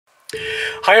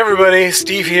Hi everybody,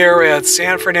 Steve here at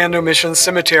San Fernando Mission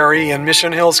Cemetery in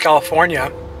Mission Hills,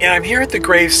 California. And I'm here at the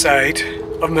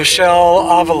gravesite of Missy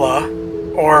Avila,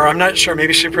 or I'm not sure,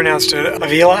 maybe she pronounced it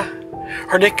Avila.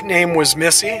 Her nickname was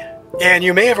Missy, and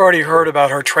you may have already heard about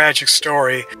her tragic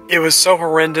story. It was so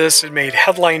horrendous it made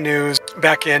headline news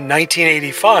back in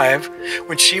 1985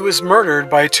 when she was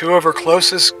murdered by two of her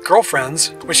closest girlfriends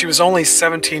when she was only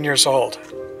 17 years old.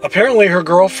 Apparently her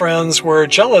girlfriends were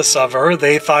jealous of her.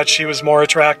 They thought she was more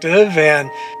attractive and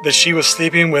that she was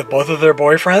sleeping with both of their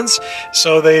boyfriends.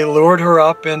 So they lured her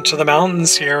up into the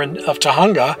mountains here of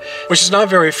Tahunga, which is not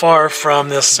very far from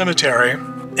this cemetery.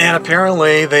 And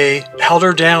apparently they held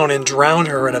her down and drowned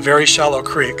her in a very shallow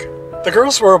creek. The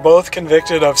girls were both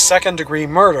convicted of second-degree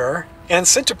murder and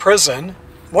sent to prison,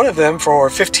 one of them for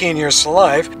 15 years to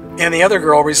life, and the other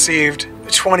girl received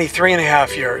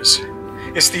 23.5 years.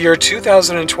 It's the year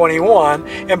 2021,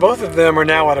 and both of them are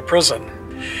now out of prison.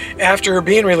 After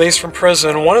being released from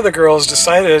prison, one of the girls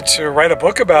decided to write a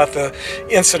book about the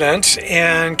incident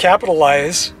and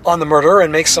capitalize on the murder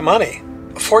and make some money.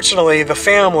 Fortunately, the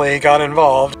family got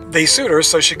involved. They sued her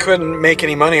so she couldn't make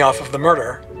any money off of the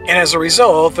murder. And as a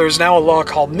result, there's now a law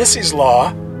called Missy's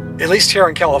Law, at least here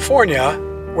in California,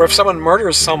 where if someone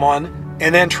murders someone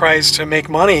and then tries to make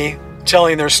money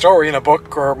telling their story in a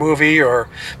book or a movie or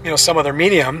some other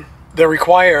medium, they're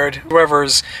required,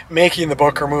 whoever's making the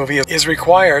book or movie is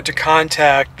required to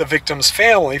contact the victim's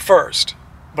family first.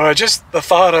 But just the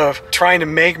thought of trying to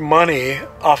make money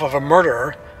off of a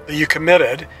murder that you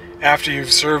committed after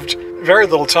you've served very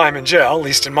little time in jail, at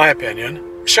least in my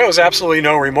opinion, shows absolutely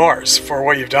no remorse for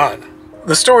what you've done.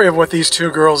 The story of what these two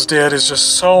girls did is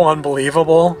just so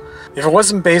unbelievable. If it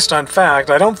wasn't based on fact,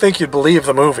 I don't think you'd believe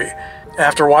the movie.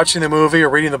 After watching the movie or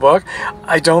reading the book,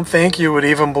 I don't think you would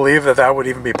even believe that that would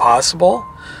even be possible.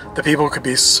 That people could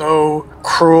be so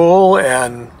cruel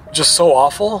and just so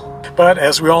awful. But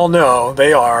as we all know,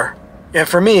 they are. And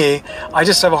for me, I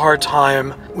just have a hard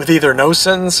time with either no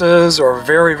sentences or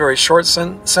very, very short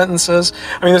sentences.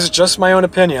 I mean, this is just my own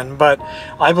opinion, but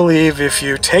I believe if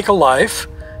you take a life,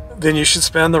 then you should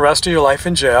spend the rest of your life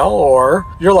in jail or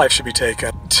your life should be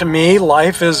taken. To me,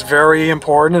 life is very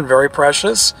important and very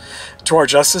precious. To our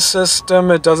justice system,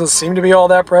 it doesn't seem to be all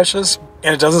that precious,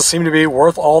 and it doesn't seem to be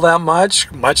worth all that much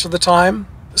of the time.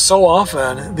 So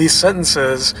often, these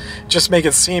sentences just make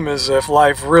it seem as if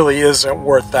life really isn't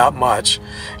worth that much.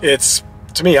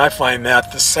 To me, I find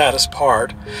that the saddest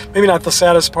part. Maybe not the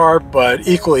saddest part, but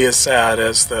equally as sad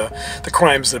as the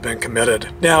crimes that have been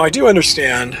committed. Now, I do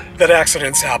understand that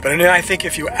accidents happen, and I think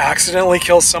if you accidentally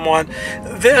kill someone,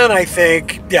 then I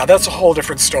think, yeah, that's a whole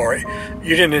different story.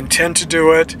 You didn't intend to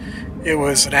do it. It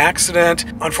was an accident.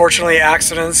 Unfortunately,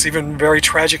 accidents, even very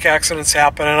tragic accidents,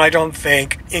 happen, and I don't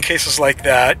think in cases like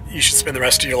that you should spend the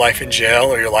rest of your life in jail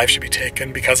or your life should be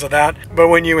taken because of that. But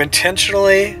when you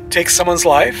intentionally take someone's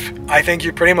life, I think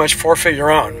you pretty much forfeit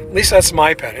your own. At least that's my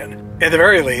opinion. At the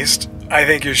very least, I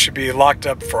think you should be locked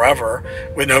up forever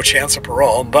with no chance of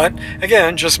parole. But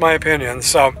again, just my opinion.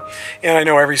 So, and I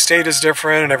know every state is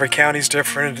different and every county is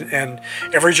different and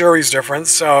every jury is different.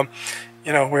 So,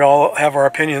 we all have our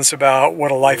opinions about what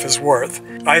a life is worth.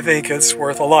 I think it's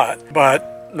worth a lot,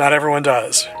 but not everyone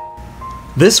does.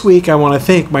 This week, I want to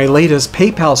thank my latest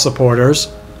PayPal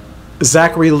supporters,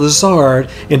 Zachary Lazard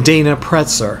and Dana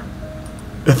Pretzer.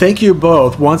 Thank you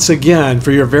both once again for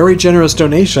your very generous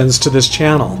donations to this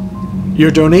channel.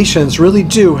 Your donations really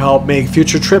do help make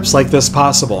future trips like this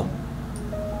possible.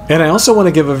 And I also want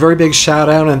to give a very big shout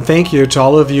out and thank you to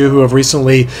all of you who have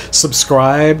recently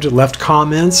subscribed, left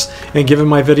comments, and given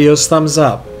my videos thumbs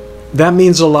up. That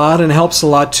means a lot and helps a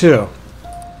lot too.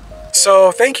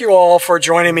 So thank you all for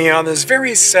joining me on this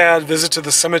very sad visit to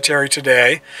the cemetery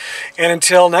today. And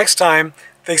until next time,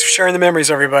 thanks for sharing the memories,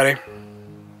 everybody.